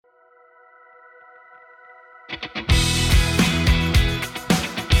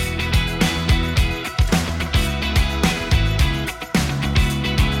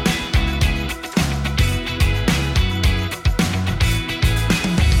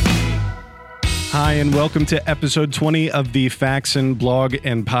Hi, and welcome to episode 20 of the Faxon blog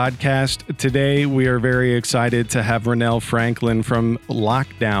and podcast. Today, we are very excited to have Ronell Franklin from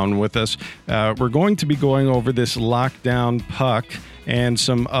Lockdown with us. We're going to be going over this Lockdown puck and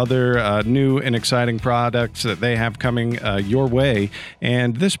some other new and exciting products that they have coming your way.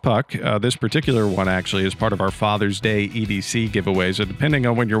 And this puck, this particular one actually, is part of our Father's Day EDC giveaway. So depending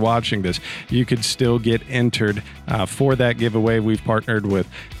on when you're watching this, you could still get entered for that giveaway. We've partnered with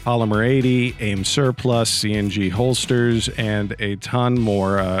Polymer 80, AIM Surplus, CNG Holsters, and a ton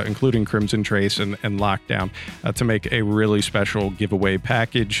more, including Crimson Trace and Lockdown, to make a really special giveaway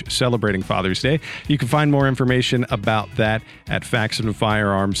package celebrating Father's Day. You can find more information about that at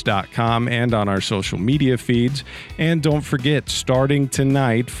FaxonFirearms.com and on our social media feeds. And don't forget, starting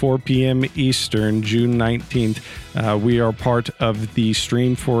tonight, 4 p.m. Eastern, June 19th, we are part of the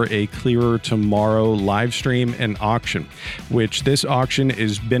Stream for a Clearer Tomorrow live stream and auction, which this auction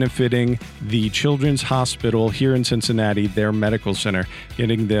is benefiting the Children's Hospital here in Cincinnati, their medical center,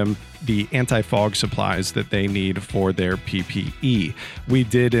 getting them the anti-fog supplies that they need for their PPE. We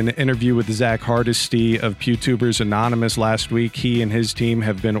did an interview with Zach Hardesty of PewTubers Anonymous last week. He and his team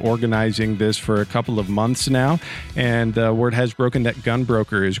have been organizing this for a couple of months now, and word has broken that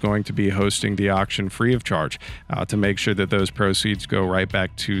Gunbroker is going to be hosting the auction free of charge to make sure that those proceeds go right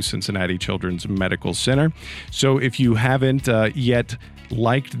back to Cincinnati Children's Medical Center. So if you haven't yet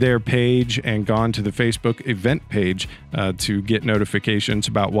liked their page and gone to the Facebook event page to get notifications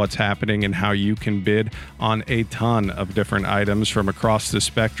about what's happening and how you can bid on a ton of different items from across the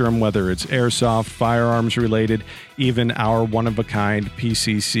spectrum, whether it's airsoft, firearms related, even our one-of-a-kind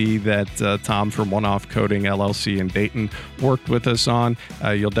PCC that Tom from One Off Coding LLC in Dayton worked with us on.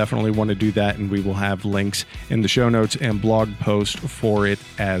 You'll definitely want to do that, and we will have links in the show notes and blog post for it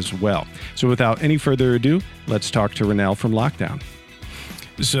as well. So without any further ado, let's talk to Ronell from Lockdown.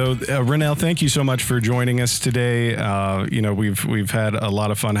 So, Ronell, thank you so much for joining us today. We've had a lot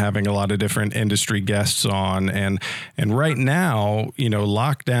of fun having a lot of different industry guests on, and right now,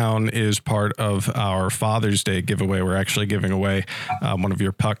 Lockdown is part of our Father's Day giveaway. We're actually giving away one of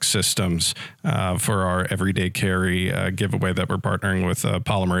your puck systems for our everyday carry giveaway that we're partnering with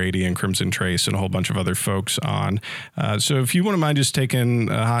Polymer 80 and Crimson Trace and a whole bunch of other folks on. So, if you wouldn't mind just taking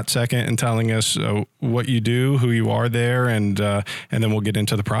a hot second and telling us what you do, who you are there, and then we'll get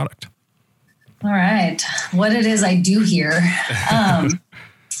into the product. All right. What it is I do here.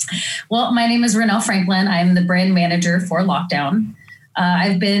 Well, my name is Ronell Franklin. I'm the brand manager for Lockdown.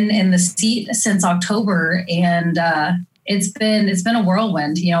 I've been in the seat since October, and it's been a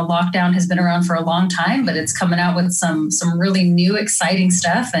whirlwind. Lockdown has been around for a long time, but it's coming out with some really new, exciting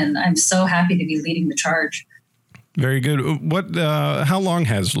stuff, and I'm so happy to be leading the charge. Very good. How long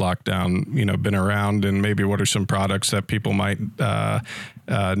has Lockdown, been around, and maybe what are some products that people might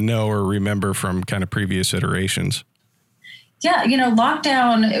know or remember from kind of previous iterations? Yeah,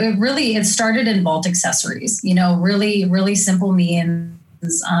 Lockdown, it started in vault accessories, really, really simple means.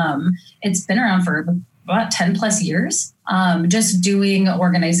 It's been around for about 10 plus years. Just doing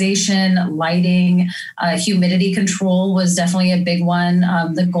organization, lighting, humidity control was definitely a big one.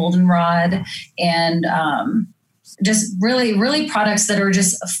 The goldenrod, and just really, really products that are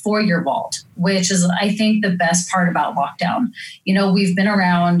just for your vault, which is, I think, the best part about Lockdown. We've been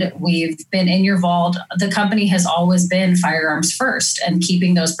around, we've been in your vault. The company has always been firearms first and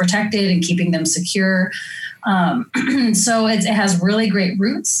keeping those protected and keeping them secure. So it has really great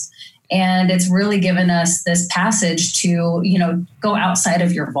roots, and it's really given us this passage to, go outside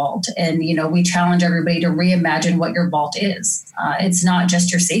of your vault. And, we challenge everybody to reimagine what your vault is. It's not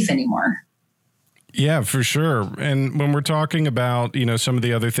just your safe anymore. Yeah, for sure. And when we're talking about, some of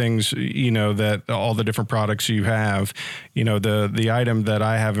the other things, that all the different products you have, the item that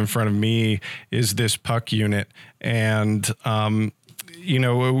I have in front of me is this puck unit. And,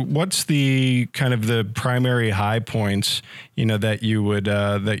 what's the kind of the primary high points, that you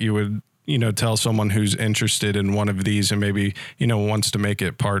would tell someone who's interested in one of these and maybe, wants to make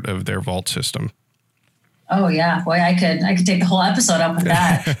it part of their vault system? Oh yeah, boy, I could take the whole episode up with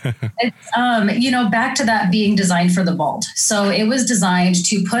that. It's, back to that being designed for the vault. So it was designed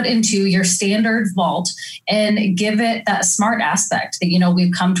to put into your standard vault and give it that smart aspect that,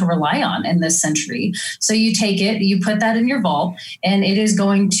 we've come to rely on in this century. So you take it, you put that in your vault, and it is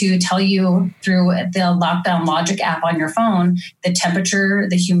going to tell you through the Lockdown Logic app on your phone, the temperature,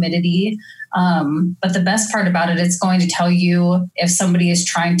 the humidity. But the best part about it, it's going to tell you if somebody is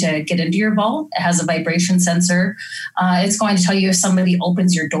trying to get into your vault. It has a vibration sensor. It's going to tell you if somebody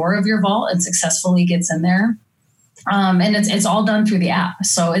opens your door of your vault and successfully gets in there. And it's all done through the app.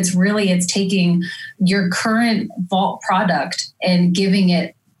 So it's taking your current vault product and giving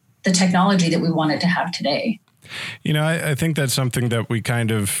it the technology that we wanted to have today. I think that's something that we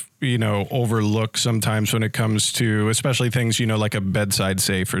kind of, overlook sometimes when it comes to, especially things, like a bedside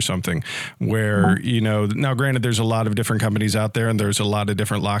safe or something where, now granted, there's a lot of different companies out there and there's a lot of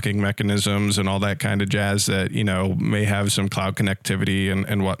different locking mechanisms and all that kind of jazz that, may have some cloud connectivity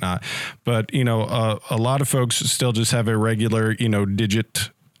and whatnot. But, a lot of folks still just have a regular,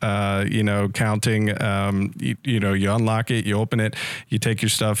 digit counting, you unlock it, you open it, you take your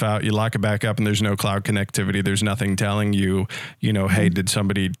stuff out, you lock it back up, and there's no cloud connectivity. There's nothing telling you, hey, did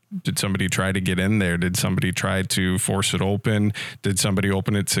somebody try to get in there? Did somebody try to force it open? Did somebody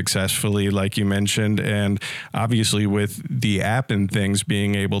open it successfully, like you mentioned? And obviously with the app and things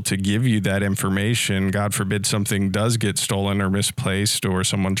being able to give you that information, God forbid something does get stolen or misplaced or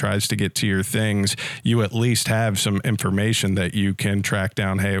someone tries to get to your things, you at least have some information that you can track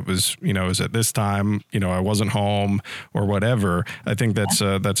down. Hey, it was at this time, I wasn't home or whatever. I think that's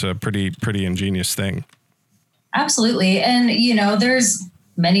a pretty ingenious thing. Absolutely. And, there's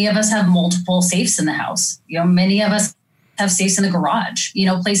many of us have multiple safes in the house. Many of us have safes in the garage,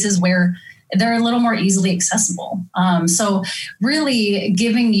 places where they're a little more easily accessible. So really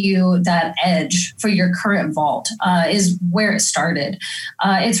giving you that edge for your current vault is where it started.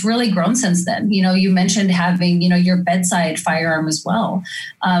 It's really grown since then. You mentioned having, your bedside firearm as well.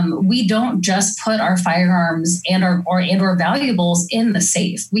 We don't just put our firearms and our valuables in the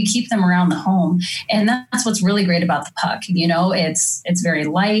safe. We keep them around the home. And that's what's really great about the Puck. It's very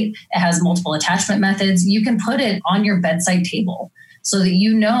light. It has multiple attachment methods. You can put it on your bedside table, so that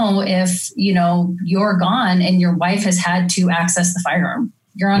if, you're gone and your wife has had to access the firearm.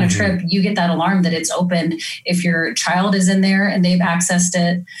 You're on a trip, you get that alarm that it's open. If your child is in there and they've accessed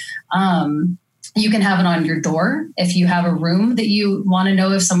it, you can have it on your door. If you have a room that you want to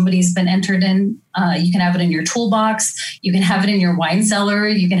know if somebody's been entered in, you can have it in your toolbox. You can have it in your wine cellar.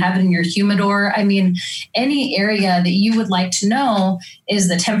 You can have it in your humidor. I mean, any area that you would like to know, is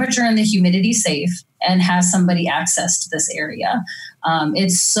the temperature and the humidity safe, and has somebody access to this area.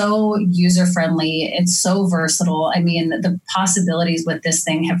 It's so user-friendly. It's so versatile. I mean, the possibilities with this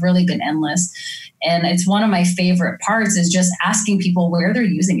thing have really been endless. And it's one of my favorite parts is just asking people where they're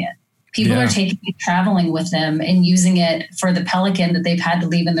using it. People are taking it traveling with them and using it for the Pelican that they've had to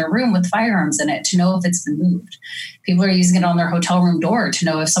leave in their room with firearms in it to know if it's been moved. People are using it on their hotel room door to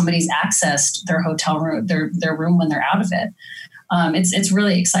know if somebody's accessed their hotel room, their room when they're out of it. It's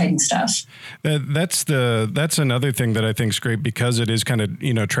really exciting stuff. That's another thing that I think is great, because it is kind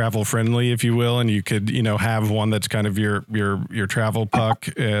of, travel friendly, if you will. And you could, have one that's kind of your travel Puck.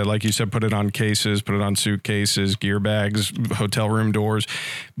 Like you said, put it on cases, put it on suitcases, gear bags, hotel room doors.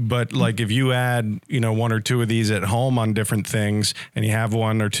 But like if you add, one or two of these at home on different things, and you have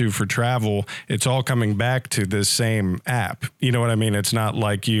one or two for travel, it's all coming back to this same app. You know what I mean? It's not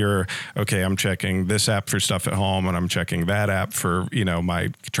like I'm checking this app for stuff at home and I'm checking that app for, my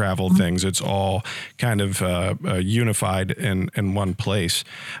travel things. It's all kind of unified in one place.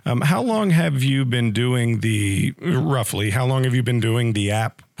 How long have you been doing roughly the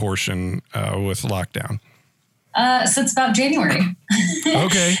app portion with Lockdown? Since about January.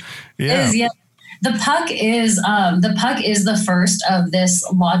 Okay. Yeah. The Puck is the first of this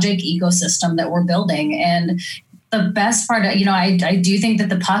logic ecosystem that we're building. And the best part, I do think that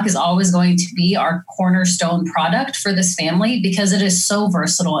the Puck is always going to be our cornerstone product for this family, because it is so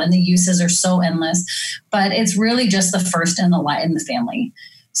versatile and the uses are so endless. But it's really just the first in the family.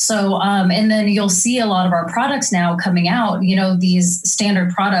 So, and then you'll see a lot of our products now coming out, these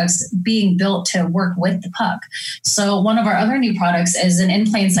standard products being built to work with the Puck. So one of our other new products is an in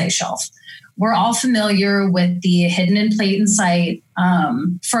plain sight shelf. We're all familiar with the hidden in plain sight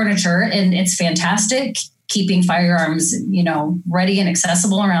furniture, and it's fantastic, keeping firearms, ready and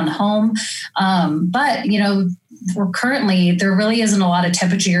accessible around the home. But, there really isn't a lot of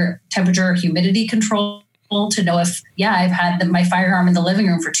temperature or humidity control to know if, I've had my firearm in the living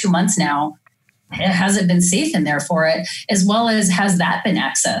room for 2 months now. It hasn't been safe in there for it, as well as has that been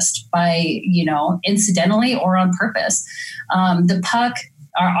accessed by, incidentally or on purpose. The Puck,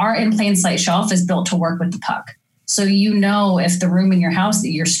 our in plain sight shelf is built to work with the Puck. So if the room in your house that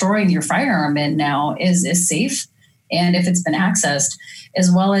you're storing your firearm in now is safe, and if it's been accessed, as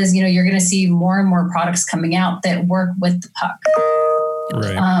well as, you're going to see more and more products coming out that work with the Puck.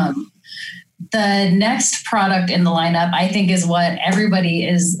 Right. The next product in the lineup, I think, is what everybody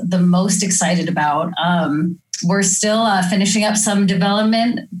is the most excited about. We're still finishing up some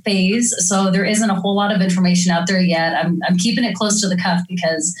development phase, so there isn't a whole lot of information out there yet. I'm keeping it close to the cuff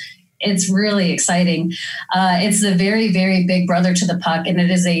because it's really exciting. It's the very, very big brother to the Puck, and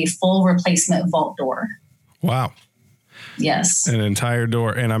it is a full replacement vault door. Wow. Yes. An entire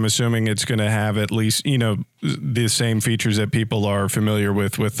door. And I'm assuming it's going to have at least, the same features that people are familiar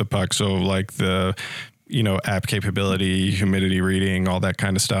with the Puck. So like the, app capability, humidity reading, all that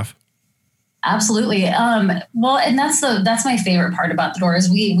kind of stuff. Absolutely. Well, and that's my favorite part about the door is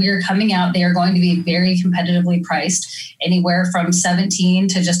we are coming out. They are going to be very competitively priced, anywhere from $17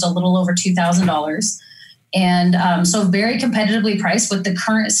 to just a little over $2,000. And so very competitively priced with the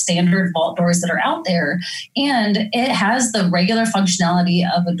current standard vault doors that are out there. And it has the regular functionality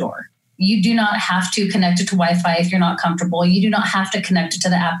of a door. You do not have to connect it to Wi-Fi if you're not comfortable. You do not have to connect it to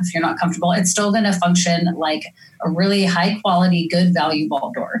the app if you're not comfortable. It's still going to function like a really high quality, good value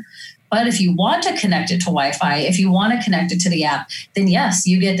vault door. But if you want to connect it to Wi-Fi, if you want to connect it to the app, then yes,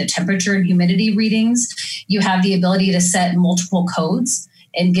 you get the temperature and humidity readings. You have the ability to set multiple codes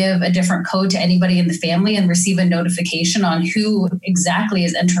and give a different code to anybody in the family and receive a notification on who exactly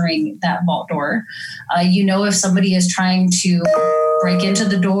is entering that vault door. If somebody is trying to break into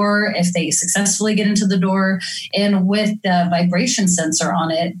the door, if they successfully get into the door, and with the vibration sensor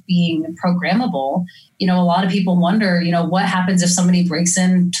on it being programmable, a lot of people wonder, what happens if somebody breaks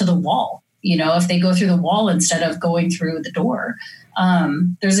into the wall? If they go through the wall instead of going through the door,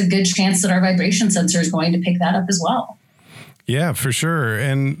 there's a good chance that our vibration sensor is going to pick that up as well. Yeah, for sure.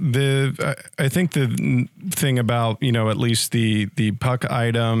 And I think the thing about, at least the Puck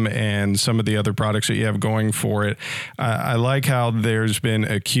item and some of the other products that you have going for it, I like how there's been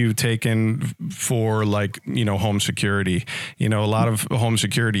a cue taken for home security. A lot of home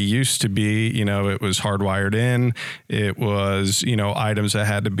security used to be, it was hardwired in. It was, items that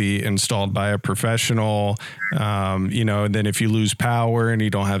had to be installed by a professional. And then if you lose power and you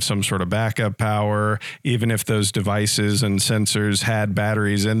don't have some sort of backup power, even if those devices and sensors had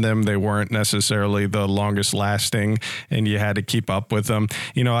batteries in them, they weren't necessarily the longest lasting, and you had to keep up with them.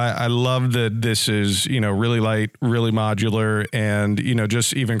 I love that this is, really light, really modular, and,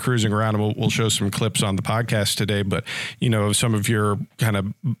 just even cruising around, and we'll show some clips on the podcast today, but, some of your kind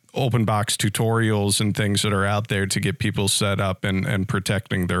of open box tutorials and things that are out there to get people set up and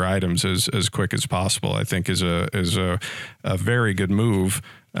protecting their items as quick as possible, I think is a very good move.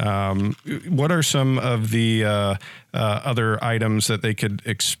 What are some of the other items that they could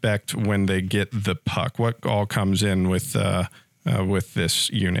expect when they get the Puck? What all comes in with this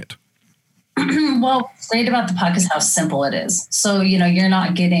unit? Well, what's great about the Puck is how simple it is. So, you're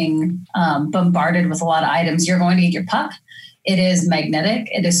not getting bombarded with a lot of items. You're going to get your Puck. It is magnetic.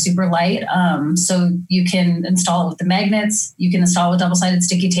 It is super light. So you can install it with the magnets. You can install it with double-sided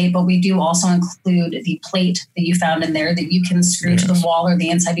sticky tape, but we do also include the plate that you found in there that you can screw to the wall or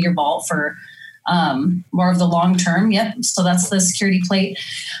the inside of your vault for more of the long term. Yep. So that's the security plate.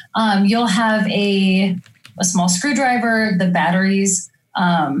 You'll have a small screwdriver, the batteries,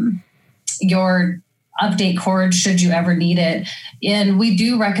 your update cord should you ever need it. And we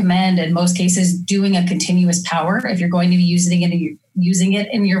do recommend in most cases doing a continuous power if you're going to be using it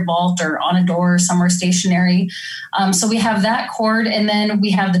in your vault or on a door or somewhere stationary. So we have that cord, and then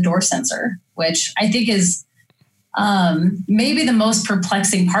we have the door sensor, which I think is maybe the most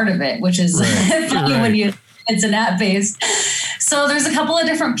perplexing part of it, which is when it's an app based. So there's a couple of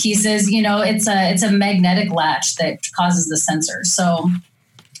different pieces. It's a magnetic latch that causes the sensor. So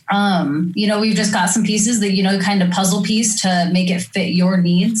we've just got some pieces that, kind of puzzle piece to make it fit your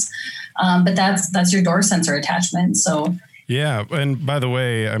needs. But that's your door sensor attachment. So yeah. And by the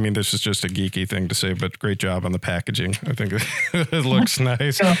way, I mean, this is just a geeky thing to say, but great job on the packaging. I think it looks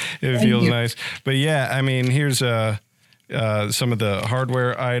nice. It feels nice. But yeah, I mean, here's some of the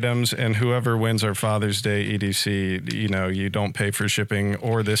hardware items, and whoever wins our Father's Day EDC, you don't pay for shipping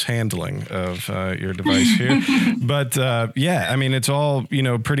or this handling of your device here. But yeah, I mean, it's all,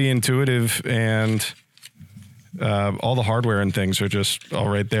 pretty intuitive, and all the hardware and things are just all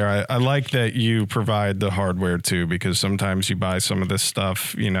right there. I like that you provide the hardware too, because sometimes you buy some of this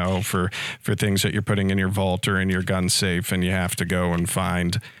stuff, for things that you're putting in your vault or in your gun safe, and you have to go and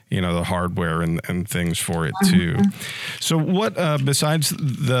find, the hardware and things for it too. So what, besides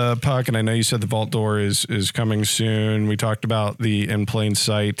the Puck, and I know you said the vault door is coming soon. We talked about the in plain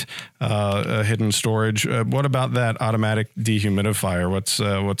sight, hidden storage. What about that automatic dehumidifier?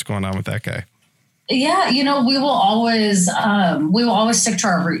 What's going on with that guy? Yeah, we will always stick to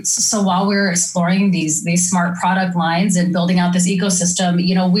our roots. So while we're exploring these smart product lines and building out this ecosystem,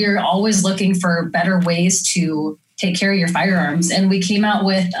 we're always looking for better ways to take care of your firearms. And we came out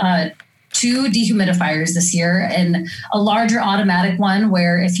with 2 dehumidifiers this year, and a larger automatic one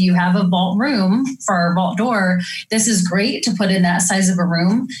where if you have a vault room for our vault door, this is great to put in that size of a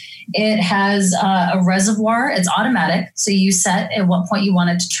room. It has a reservoir. It's automatic, so you set at what point you want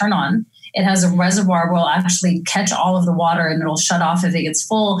it to turn on. It has a reservoir where it'll actually catch all of the water and it'll shut off if it gets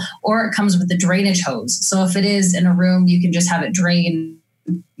full, or it comes with the drainage hose. So if it is in a room, you can just have it drain,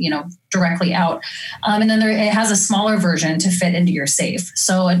 directly out. And then it has a smaller version to fit into your safe.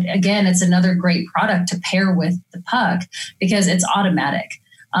 So again, it's another great product to pair with the puck because it's automatic.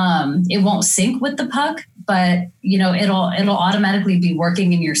 It won't sync with the puck, but it'll automatically be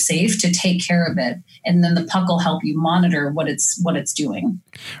working in your safe to take care of it. And then the puck will help you monitor what it's doing.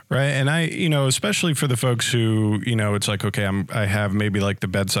 Right. And especially for the folks who, it's like, okay, I have maybe like the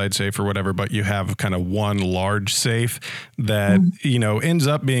bedside safe or whatever, but you have kind of one large safe that, ends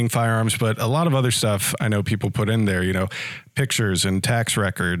up being firearms, but a lot of other stuff I know people put in there, pictures and tax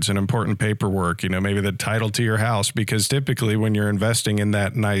records and important paperwork, maybe the title to your house, because typically when you're investing in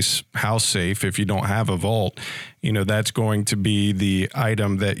that nice house safe, if you don't have a vault, that's going to be the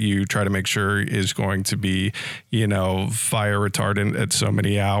item that you try to make sure is going to be, fire retardant at so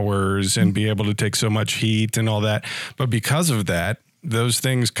many hours and be able to take so much heat and all that. But because of that, those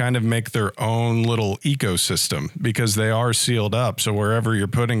things kind of make their own little ecosystem because they are sealed up. So wherever you're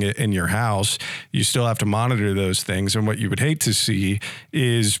putting it in your house, you still have to monitor those things. And what you would hate to see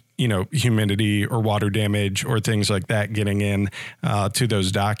is, humidity or water damage or things like that getting in to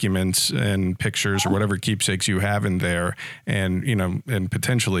those documents and pictures or whatever keepsakes you have in there and, and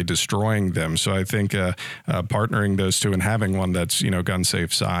potentially destroying them. So I think partnering those two and having one that's, gun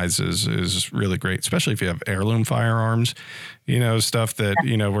safe size is really great, especially if you have heirloom firearms, stuff that,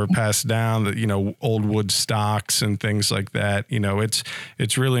 were passed down, that, old wood stocks and things like that.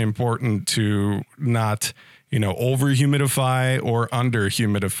 It's really important to not over humidify or under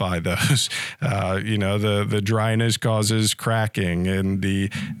humidify those. The dryness causes cracking, and the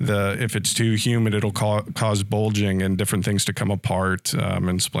if it's too humid, it'll cause bulging and different things to come apart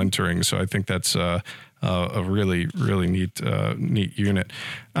and splintering. So I think that's a really, really neat unit.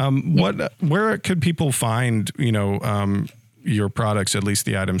 Where could people find your products, at least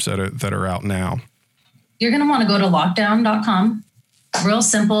the items that are out now? You're going to want to go to lockdown.com. Real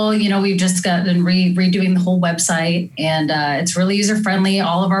simple. We've just gotten redoing the whole website, and it's really user friendly.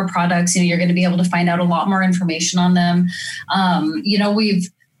 All of our products, you're going to be able to find out a lot more information on them.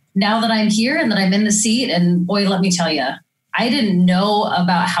 Now that I'm here and that I'm in the seat, and boy, let me tell you, I didn't know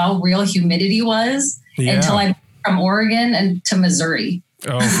about how real humidity was until I'm from Oregon and to Missouri.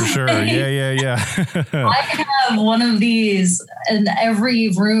 Oh, for sure. Yeah. I have one of these in every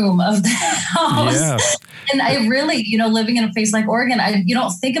room of the house. Yeah. And I really, living in a place like Oregon, you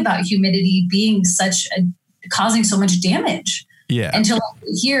don't think about humidity being causing so much damage. Yeah. Until I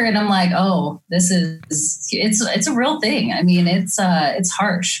hear it, I'm like, oh, it's a real thing. I mean, it's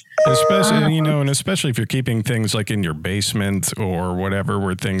harsh. Especially, and especially if you're keeping things like in your basement or whatever,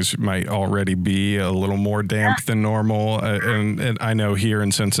 where things might already be a little more damp than normal. And I know here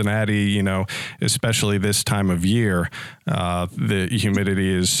in Cincinnati, especially this time of year, the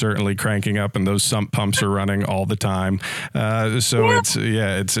humidity is certainly cranking up, and those sump pumps are running all the time. It's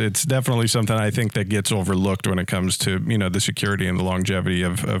definitely something I think that gets overlooked when it comes to, the security and the longevity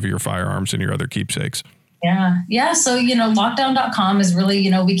of your firearms and your other keepsakes. Yeah. So, lockdown.com is really,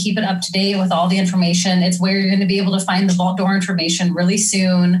 we keep it up to date with all the information. It's where you're going to be able to find the vault door information really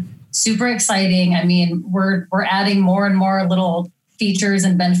soon. Super exciting. I mean, we're adding more and more little features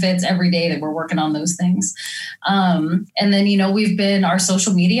and benefits every day that we're working on those things. And then, we've been our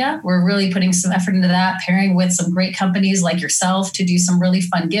social media. We're really putting some effort into that, pairing with some great companies like yourself to do some really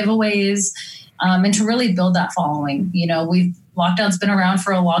fun giveaways and to really build that following. Lockdown's been around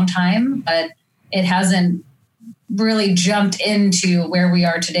for a long time, but it hasn't really jumped into where we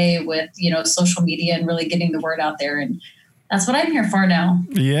are today with, social media and really getting the word out there. And that's what I'm here for now.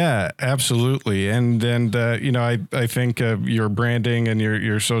 Yeah, absolutely. And I think your branding and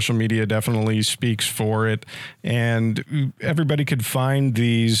your social media definitely speaks for it. And everybody could find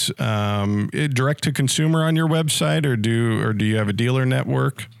these direct to consumer on your website, or do you have a dealer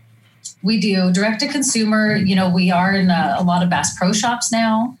network? We do direct to consumer. We are in a lot of Bass Pro Shops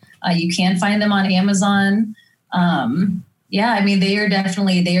now. You can find them on Amazon. They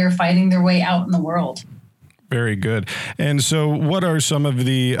are finding their way out in the world. Very good. And so what are some of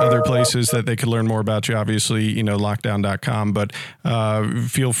the other places that they could learn more about you? Obviously, lockdown.com, but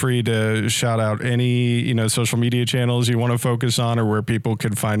feel free to shout out any, social media channels you want to focus on, or where people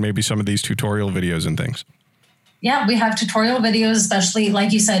could find maybe some of these tutorial videos and things. Yeah, we have tutorial videos, especially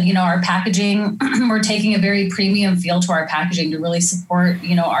like you said, our packaging. We're taking a very premium feel to our packaging to really support,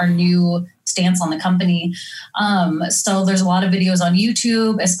 our new stance on the company. So there's a lot of videos on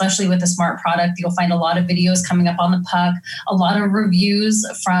YouTube, especially with the Smart product. You'll find a lot of videos coming up on the puck, a lot of reviews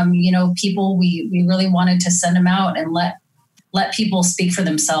from, people. We really wanted to send them out and let let people speak for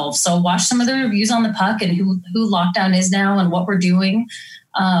themselves. So watch some of the reviews on the Puck and who Lockdown is now and what we're doing.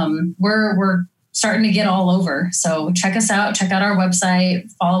 We're starting to get all over. So check us out. Check out our website.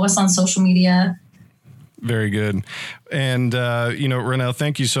 Follow us on social media. Very good. And, Ronell,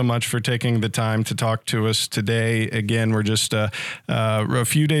 thank you so much for taking the time to talk to us today. Again, we're just a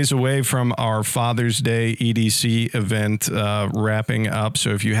few days away from our Father's Day EDC event wrapping up. So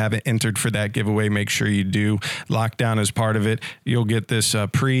if you haven't entered for that giveaway, make sure you do. Lockdown is part of it. You'll get this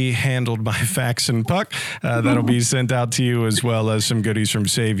pre-handled by Fax and Puck that'll be sent out to you, as well as some goodies from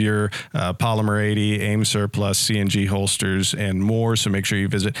Savior, Polymer 80, AIM Surplus, CNG holsters, and more. So make sure you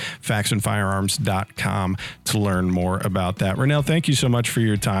visit faxandfirearms.com to learn more about that. Ronell, thank you so much for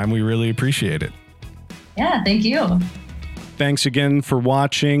your time. We really appreciate it. Yeah, thank you. Thanks again for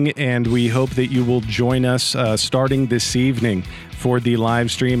watching, and we hope that you will join us starting this evening for the live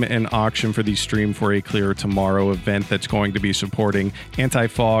stream and auction for the Stream for a Clearer Tomorrow event that's going to be supporting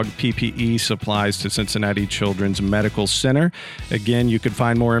anti-fog PPE supplies to Cincinnati Children's Medical Center. Again, you can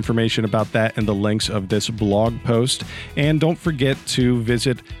find more information about that in the links of this blog post. And don't forget to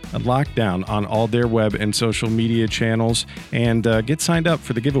visit Lockdown on all their web and social media channels and get signed up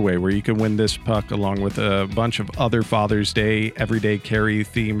for the giveaway, where you can win this Puck along with a bunch of other Father's Day everyday carry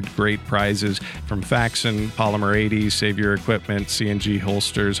themed great prizes from Faxon, Polymer 80, Savior Equipment, CNG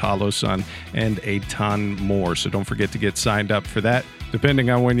holsters, HoloSun, and a ton more. So don't forget to get signed up for that. Depending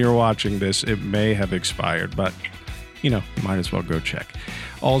on when you're watching this, it may have expired, but you might as well go check.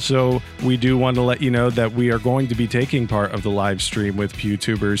 Also, we do want to let you know that we are going to be taking part of the live stream with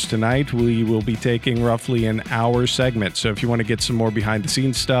PewTubers tonight. We will be taking roughly an hour segment. So if you want to get some more behind the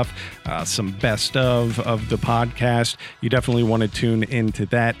scenes stuff, some best of the podcast, you definitely want to tune into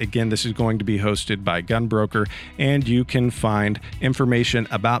that. Again, this is going to be hosted by Gunbroker, and you can find information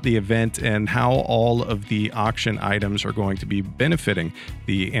about the event and how all of the auction items are going to be benefiting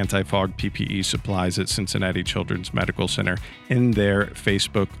the anti-fog PPE supplies at Cincinnati Children's Medical Center in their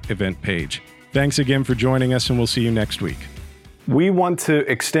Facebook event page. Thanks again for joining us, and we'll see you next week. We want to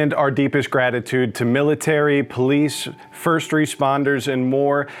extend our deepest gratitude to military, police, first responders, and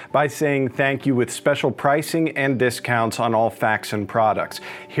more by saying thank you with special pricing and discounts on all Faxon products.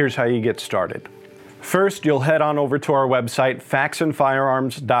 Here's how you get started. First, you'll head on over to our website,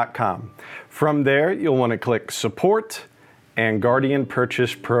 faxandfirearms.com. From there, you'll want to click Support and Guardian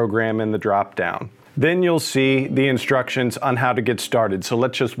Purchase Program in the drop-down. Then you'll see the instructions on how to get started, so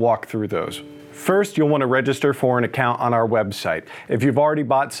let's just walk through those. First, you'll want to register for an account on our website. If you've already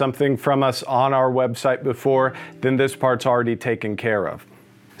bought something from us on our website before, then this part's already taken care of.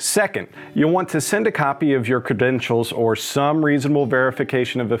 Second, you'll want to send a copy of your credentials or some reasonable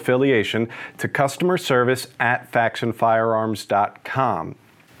verification of affiliation to customer service at faxandfirearms.com.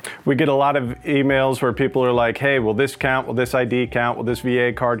 We get a lot of emails where people are like, hey, will this count? Will this ID count? Will this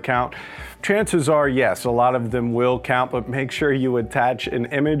VA card count? Chances are, yes, a lot of them will count, but make sure you attach an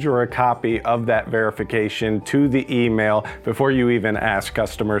image or a copy of that verification to the email before you even ask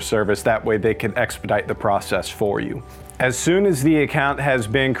customer service. That way they can expedite the process for you. As soon as the account has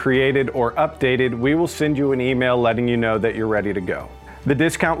been created or updated, we will send you an email letting you know that you're ready to go. The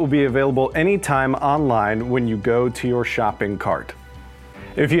discount will be available anytime online when you go to your shopping cart.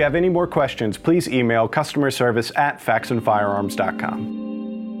 If you have any more questions, please email customer service at faxandfirearms.com.